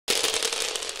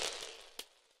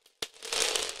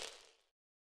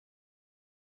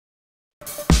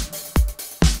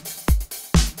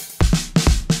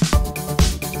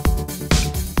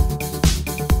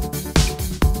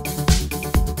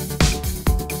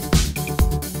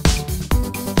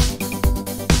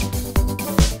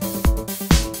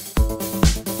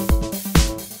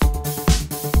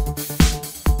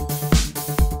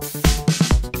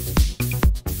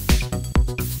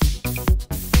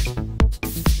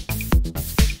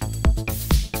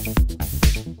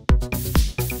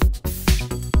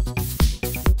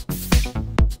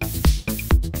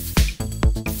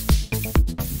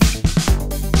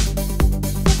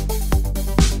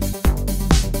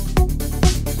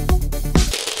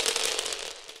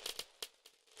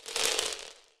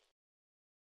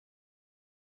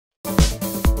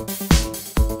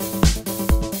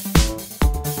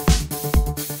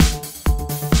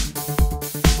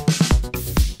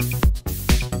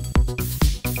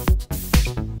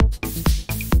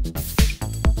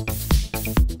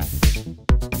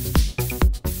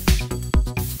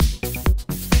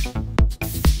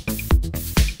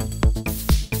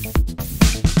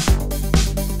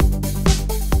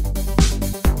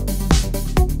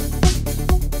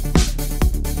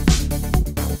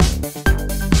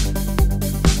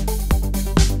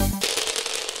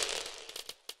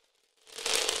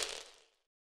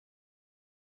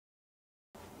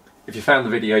If you found the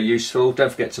video useful, don't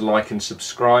forget to like and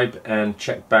subscribe, and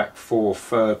check back for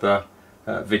further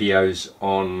videos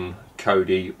on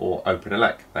Kodi or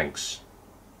OpenELEC. Thanks.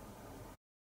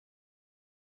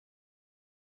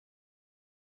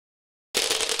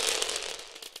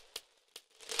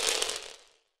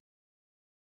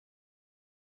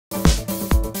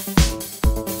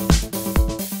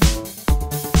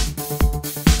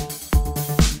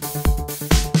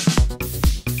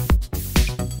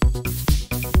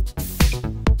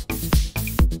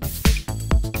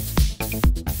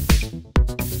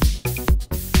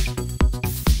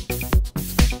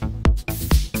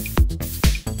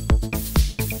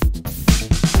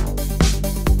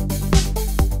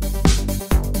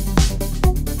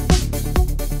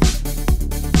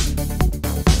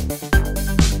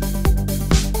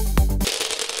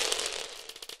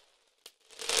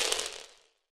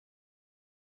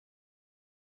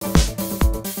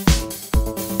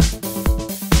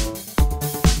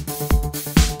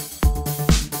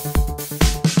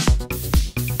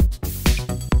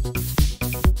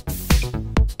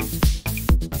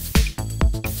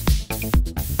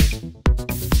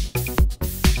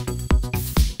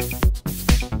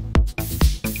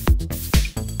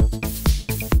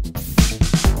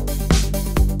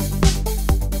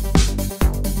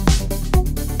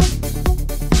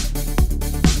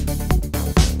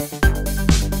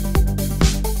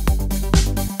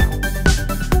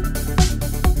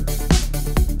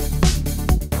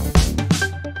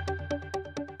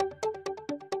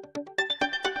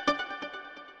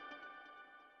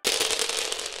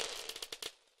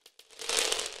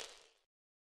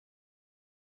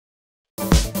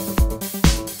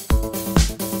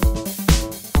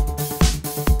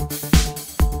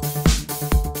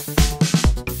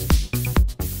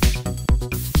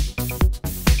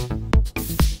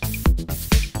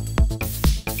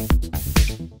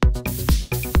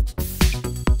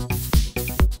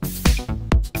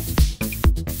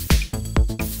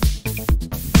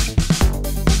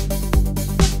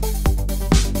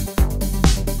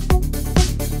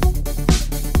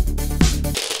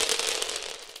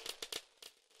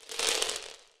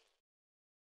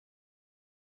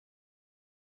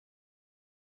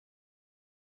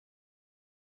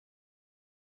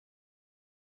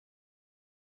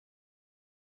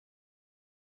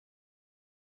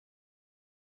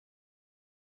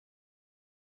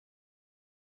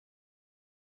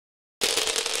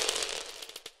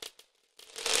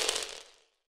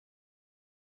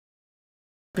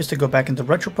 Is to go back into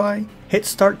RetroPie, hit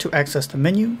start to access the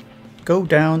menu, go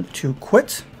down to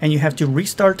quit, and you have to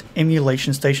restart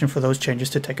emulation station for those changes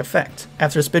to take effect.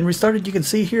 After it's been restarted, you can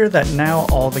see here that now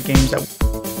all the games that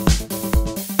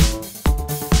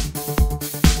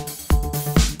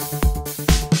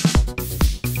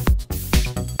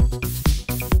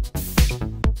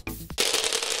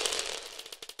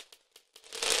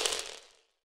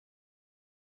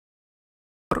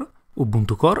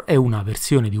Ubuntu Core è una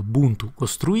versione di Ubuntu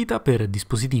costruita per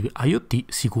dispositivi IoT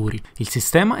sicuri. Il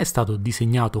sistema è stato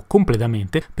disegnato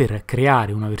completamente per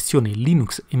creare una versione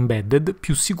Linux embedded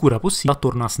più sicura possibile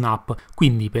attorno a Snap,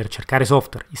 quindi per cercare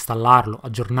software, installarlo,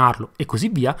 aggiornarlo e così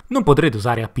via non potrete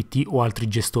usare apt o altri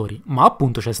gestori, ma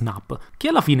appunto c'è Snap, che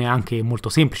alla fine è anche molto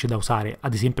semplice da usare.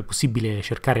 Ad esempio è possibile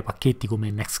cercare pacchetti come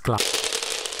Nextcloud.